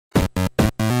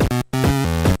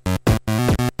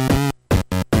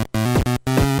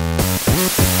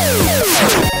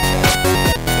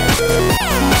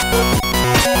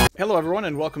everyone,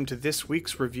 and welcome to this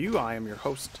week's review. I am your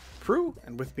host, Proulx,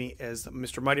 and with me is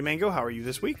Mr. MightyMango. How are you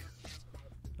this week?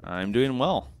 I'm doing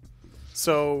well.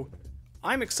 So,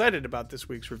 I'm excited about this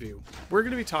week's review. We're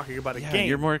going to be talking about a game.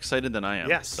 You're more excited than I am.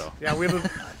 Yes. So. Yeah, we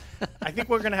have I think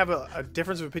we're going to have a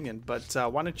difference of opinion, but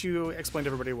why don't you explain to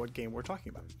everybody what game we're talking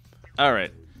about? All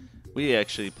right. We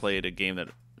actually played a game that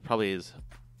probably is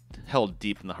held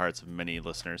deep in the hearts of many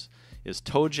listeners. Is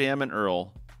ToeJam and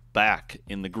Earl Back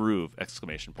in the Groove! !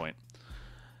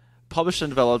 Published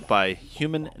and developed by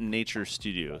Human Nature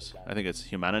Studios. I think it's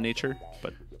Humana Nature,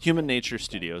 but Human Nature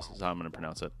Studios is how I'm going to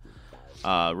pronounce it.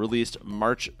 Released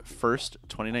March 1st,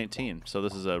 2019. So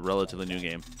this is a relatively new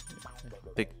game.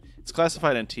 It's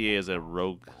classified on TA as a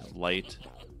roguelite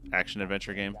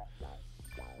action-adventure game.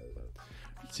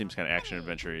 It seems kind of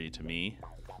action-adventure-y to me.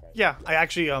 Yeah, I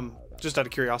actually, just out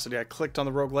of curiosity, I clicked on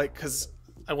the roguelite because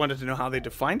I wanted to know how they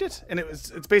defined it. And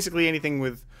it's basically anything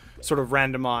with sort of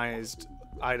randomized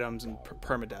items and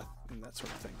permadeath and that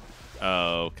sort of thing.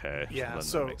 Okay. Yeah, well,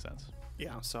 so that makes sense.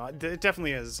 Yeah, so it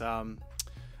definitely is. I'm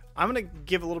going to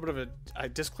give a little bit of a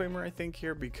disclaimer, I think,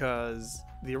 here, because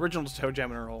the original ToeJam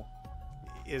and Earl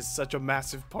is such a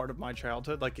massive part of my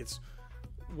childhood. Like, it's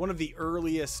one of the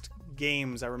earliest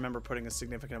games I remember putting a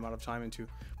significant amount of time into,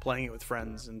 playing it with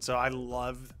friends. And so I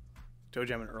love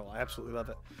ToeJam and Earl. I absolutely love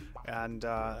it. And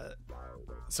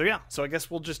so yeah, so I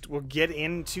guess we'll get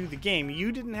into the game.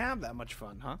 You didn't have that much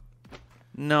fun, huh?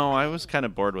 No, I was kind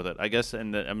of bored with it. I guess,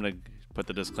 and I'm going to put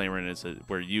the disclaimer in, is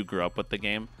where you grew up with the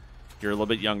game. You're a little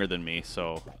bit younger than me,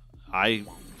 so I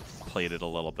played it a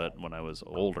little bit when I was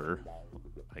older.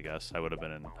 I guess I would have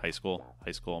been in high school,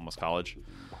 almost college.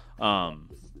 I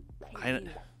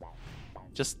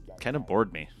just kind of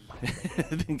bored me.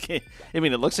 I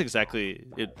mean, it looks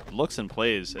and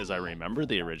plays as I remember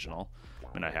the original.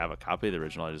 I mean, I have a copy of the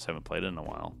original. I just haven't played it in a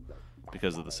while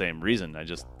because of the same reason.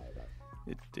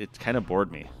 It kind of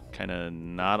bored me. Kind of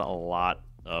not a lot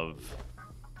of,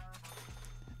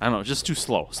 I don't know, just too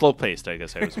slow. Slow-paced, I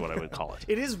guess is what I would call it.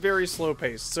 It is very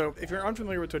slow-paced. So if you're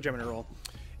unfamiliar with ToeJam and Earl,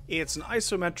 it's an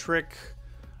isometric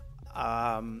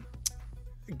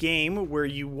game where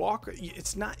you walk.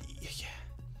 It's not.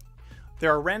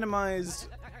 There are randomized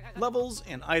levels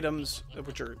and items,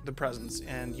 which are the presents,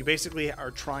 and you basically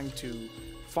are trying to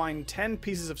find 10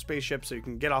 pieces of spaceship so you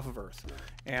can get off of Earth.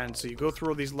 And so you go through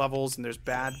all these levels, and there's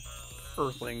bad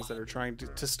Earthlings that are trying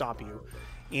to stop you.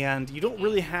 And you don't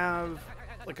really have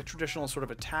like a traditional sort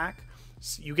of attack.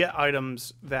 So you get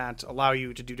items that allow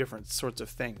you to do different sorts of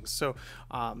things. So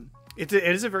it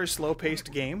is a very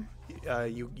slow-paced game.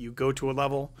 You go to a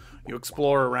level, you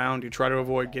explore around, you try to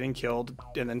avoid getting killed,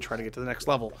 and then try to get to the next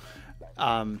level.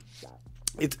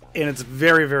 It's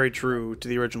very, very true to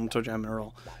the original ToeJam and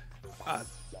Earl. Well,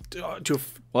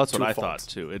 that's what I thought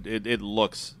too. It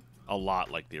looks a lot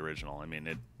like the original. I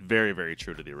mean, very, very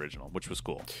true to the original, which was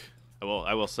cool.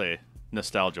 I will say,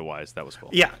 nostalgia-wise, that was cool.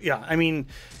 Yeah. I mean,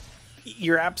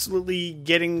 you're absolutely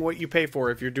getting what you pay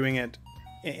for if you're doing it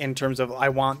in terms of, I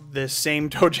want the same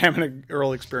ToeJam and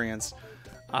Earl experience.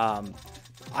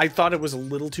 I thought it was a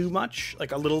little too much,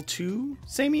 like a little too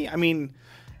samey. I mean,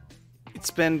 it's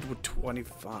been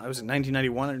 25. It was in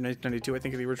 1991 or 1992, I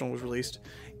think the original was released,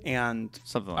 and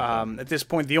something like that. At this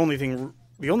point, the only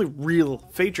real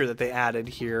feature that they added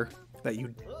here that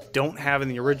you don't have in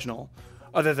the original,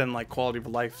 other than like quality of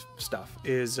life stuff,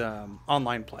 is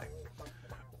online play.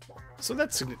 So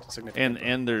that's significant.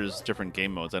 And there's different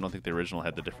game modes. I don't think the original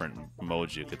had the different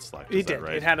modes you could select. It did.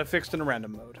 Right? It had a fixed and a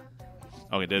random mode.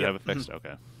 Oh, it did have a fixed?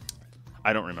 Okay.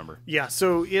 I don't remember. Yeah,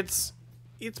 so it's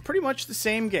pretty much the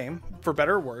same game, for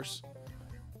better or worse,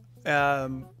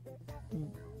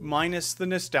 minus the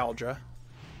nostalgia,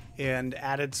 and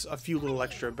added a few little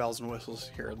extra bells and whistles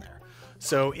here and there.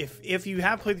 So if you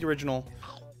have played the original,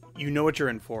 you know what you're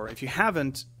in for. If you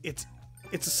haven't, it's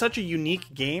such a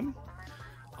unique game.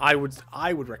 I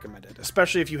would recommend it,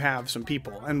 especially if you have some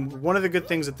people. And one of the good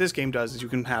things that this game does is you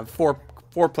can have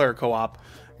four-player co-op,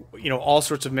 all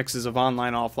sorts of mixes of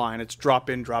online, offline. It's drop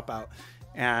in, drop out,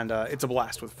 and it's a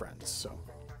blast with friends. So,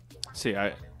 see,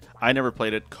 I never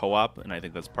played it co-op, and I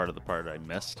think that's part of the part I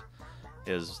missed.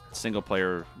 Is single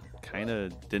player kind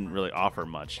of didn't really offer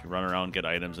much. You run around, get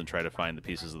items, and try to find the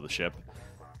pieces of the ship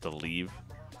to leave.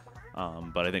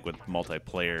 But I think with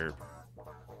multiplayer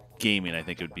gaming, I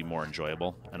think it would be more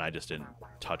enjoyable, and I just didn't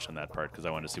touch on that part because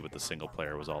I wanted to see what the single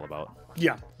player was all about.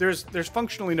 Yeah, there's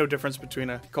functionally no difference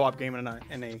between a co-op game and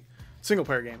a single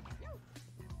player game.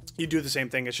 You do the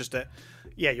same thing. It's just that,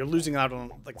 yeah, you're losing out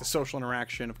on like the social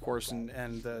interaction, of course, and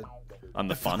the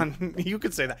fun. You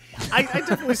could say that. I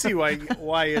definitely see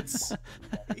why it's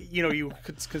you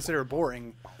could consider it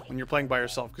boring when you're playing by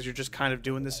yourself because you're just kind of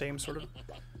doing the same sort of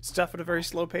stuff at a very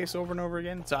slow pace over and over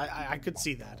again. So I could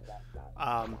see that.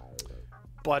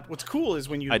 But what's cool is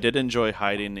when you... I did enjoy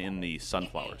hiding in the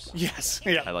sunflowers. Yes,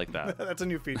 yeah. I like that. That's a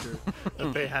new feature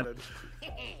that they added.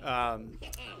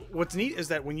 What's neat is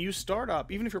that when you start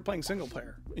up, even if you're playing single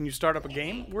player, and you start up a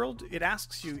game world, it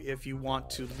asks you if you want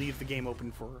to leave the game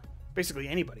open for basically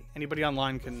anybody. Anybody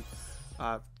online can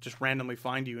just randomly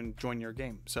find you and join your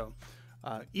game. So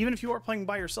even if you are playing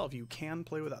by yourself, you can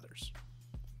play with others.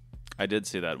 I did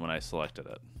see that when I selected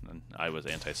it, and I was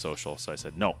antisocial, so I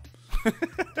said no.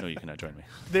 No, you cannot join me.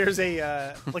 There's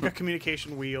a like a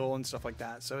communication wheel and stuff like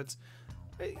that, so it's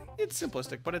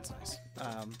simplistic, but it's nice,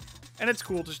 and it's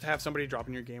cool just to have somebody drop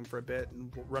in your game for a bit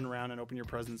and run around and open your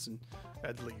presents and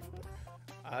leave.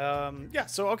 Yeah,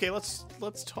 so okay, let's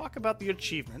talk about the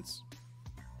achievements.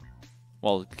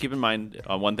 Well, keep in mind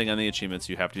one thing on the achievements: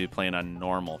 you have to be playing on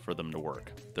normal for them to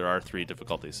work. There are 3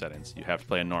 difficulty settings. You have to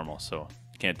play on normal, so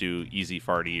you can't do easy,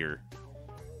 farty, or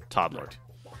toddler.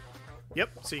 Right.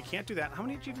 Yep, so you can't do that. How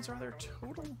many achievements are there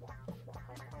total?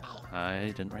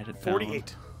 I didn't write it down.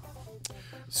 48.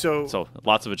 So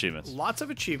lots of achievements. Lots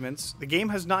of achievements. The game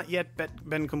has not yet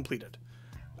been completed.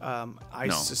 No,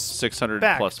 600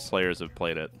 plus players have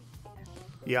played it.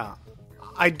 Yeah.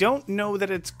 I don't know that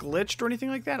it's glitched or anything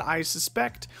like that. I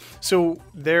suspect... So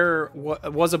there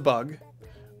was a bug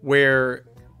where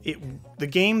the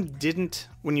game didn't...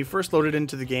 When you first loaded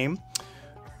into the game,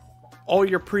 all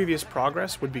your previous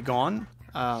progress would be gone.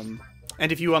 And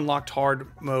if you unlocked hard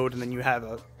mode and then you have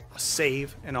a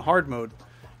save in a hard mode,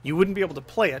 you wouldn't be able to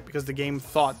play it because the game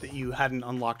thought that you hadn't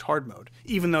unlocked hard mode,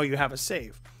 even though you have a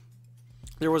save.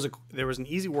 There was an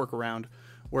easy workaround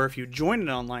where if you join an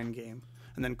online game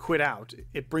and then quit out,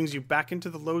 it brings you back into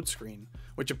the load screen,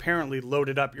 which apparently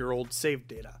loaded up your old save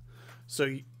data. So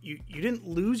you didn't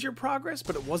lose your progress,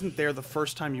 but it wasn't there the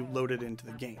first time you loaded into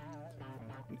the game.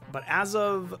 But as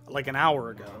of like an hour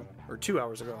ago, or 2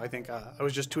 hours ago, I think, I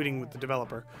was just tweeting with the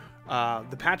developer,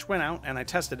 the patch went out and I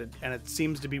tested it, and it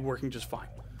seems to be working just fine.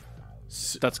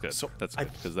 That's good. That's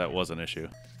good, because that was an issue.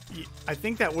 I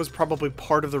think that was probably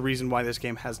part of the reason why this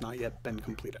game has not yet been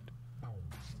completed.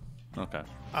 Okay.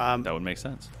 That would make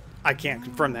sense. I can't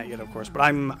confirm that yet, of course, but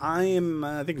I'm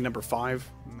I think number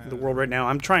 5 in the world right now.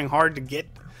 I'm trying hard to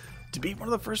beat one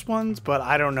of the first ones, but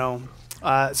I don't know.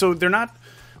 So they're not...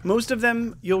 Most of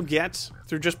them you'll get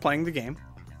through just playing the game.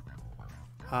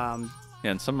 Yeah,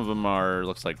 and some of them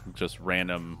looks like just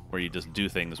random, where you just do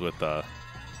things with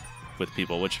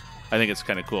people, which I think it's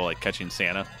kind of cool, like catching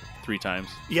Santa 3 times.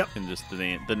 Yep. And just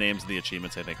the names of the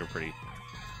achievements, I think, are pretty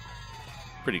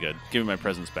good. Give me my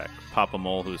presents back. Pop a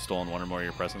mole who's stolen one or more of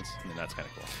your presents. I mean, that's kind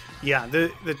of cool. Yeah,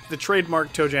 the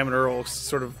trademark ToeJam and Earl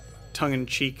sort of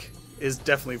tongue-in-cheek is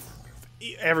definitely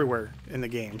everywhere in the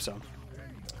game, so...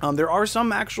 there are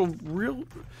some actual real,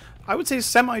 I would say,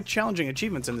 semi-challenging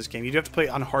achievements in this game. You do have to play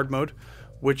on hard mode,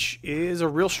 which is a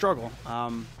real struggle.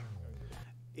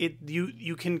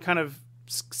 You can kind of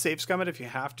save scum it if you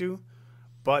have to,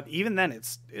 but even then,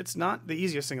 it's not the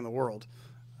easiest thing in the world.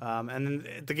 And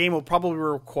then the game will probably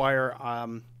require,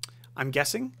 I'm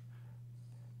guessing,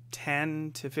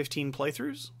 10 to 15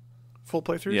 playthroughs, full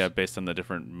playthroughs. Yeah, based on the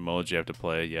different modes you have to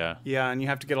play. Yeah. Yeah, and you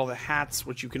have to get all the hats,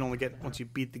 which you can only get once you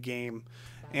beat the game.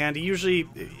 And usually,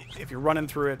 if you're running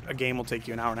through it, a game will take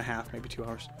you an hour and a half, maybe 2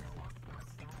 hours.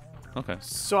 Okay.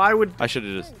 So I should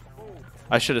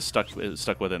have stuck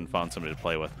with it and found somebody to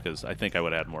play with, because I think I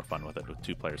would add more fun with it with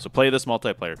 2 players. So play this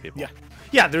multiplayer, people.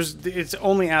 Yeah. It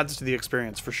only adds to the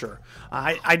experience for sure.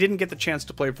 I didn't get the chance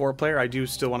to play 4-player. I do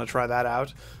still want to try that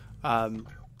out,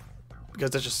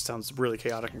 because that just sounds really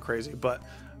chaotic and crazy. But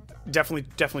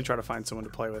definitely try to find someone to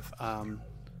play with. Yeah.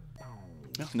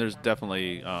 And there's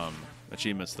definitely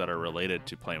achievements that are related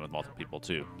to playing with multiple people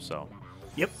too. So,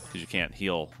 yep, because you can't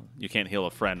heal a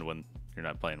friend when you're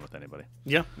not playing with anybody.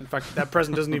 Yeah, in fact, that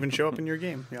present doesn't even show up in your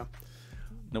game. Yeah.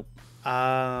 Nope.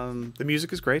 The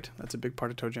music is great. That's a big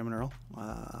part of ToeJam and Earl.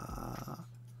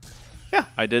 Yeah.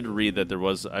 I did read that there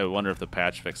was. I wonder if the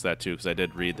patch fixed that too, because I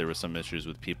did read there was some issues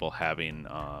with people having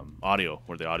audio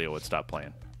where the audio would stop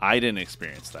playing. I didn't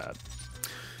experience that.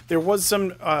 There was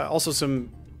some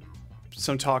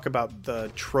talk about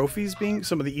the trophies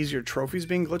some of the easier trophies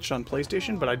being glitched on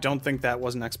PlayStation, but I don't think that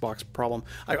was an Xbox problem.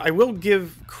 I will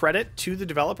give credit to the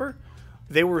developer.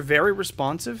 They were very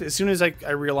responsive. As soon as I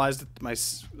realized that my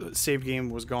save game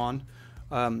was gone,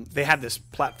 they had this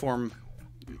platform,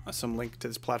 some link to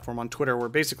this platform on Twitter, where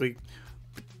basically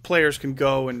players can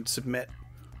go and submit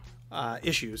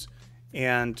issues.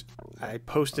 And I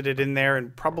posted it in there,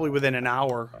 and probably within an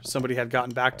hour, somebody had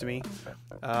gotten back to me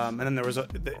And then there was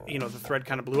the thread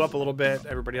kind of blew up a little bit.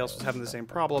 Everybody else was having the same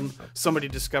problem. Somebody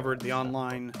discovered the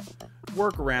online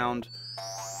workaround.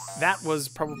 That was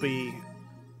probably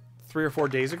 3 or 4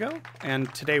 days ago,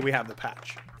 and today we have the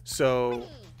patch. So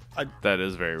that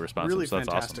is very responsive. Really so that's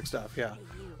fantastic awesome. stuff.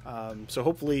 Yeah. So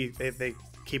hopefully they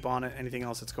keep on it. Anything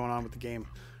else that's going on with the game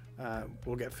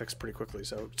will get fixed pretty quickly.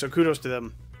 So kudos to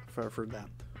them for that.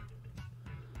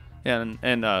 Yeah,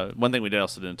 and one thing we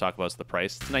also didn't talk about is the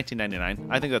price. It's $19.99.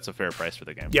 I think that's a fair price for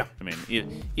the game. Yeah. I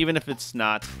mean, even if it's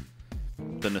not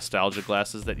the nostalgia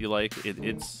glasses that you like,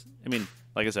 it's. I mean,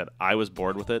 like I said, I was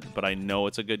bored with it, but I know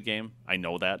it's a good game. I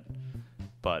know that.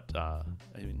 But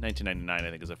 $19.99, I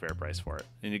think, is a fair price for it,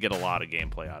 and you get a lot of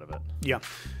gameplay out of it. Yeah.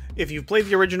 If you've played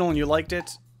the original and you liked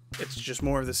it, it's just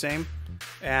more of the same.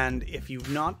 And if you've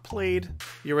not played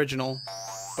the original,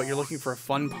 but you're looking for a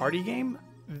fun party game,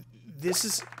 this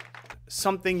is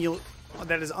something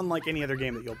that is unlike any other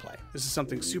game that you'll play. This is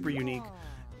something super unique,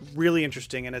 really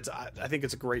interesting, and I think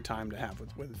it's a great time to have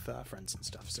with friends and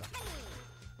stuff. So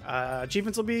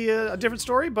achievements will be a different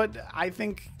story, but I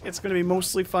think it's going to be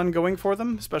mostly fun going for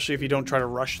them, especially if you don't try to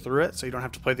rush through it, so you don't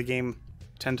have to play the game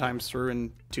 10 times through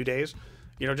in 2 days.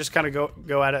 Just kind of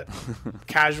go at it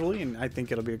casually, and I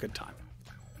think it'll be a good time.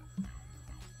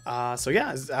 So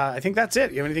yeah, I think that's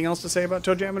it. You have anything else to say about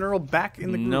ToeJam and Earl back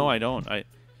in the group? No, I don't.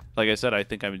 Like I said, I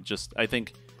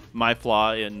think my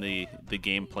flaw in the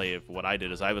gameplay of what I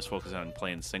did is I was focused on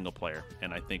playing single player,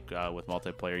 and I think with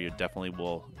multiplayer you definitely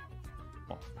will.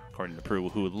 Well, according to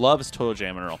Proulx, who loves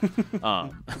ToeJam and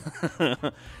Earl,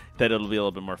 that it'll be a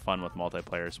little bit more fun with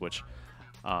multiplayers, which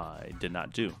I did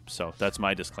not do. So that's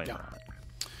my disclaimer on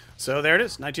it. So there it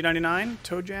is, $19.99,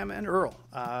 ToeJam and Earl.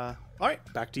 All right,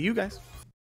 back to you guys.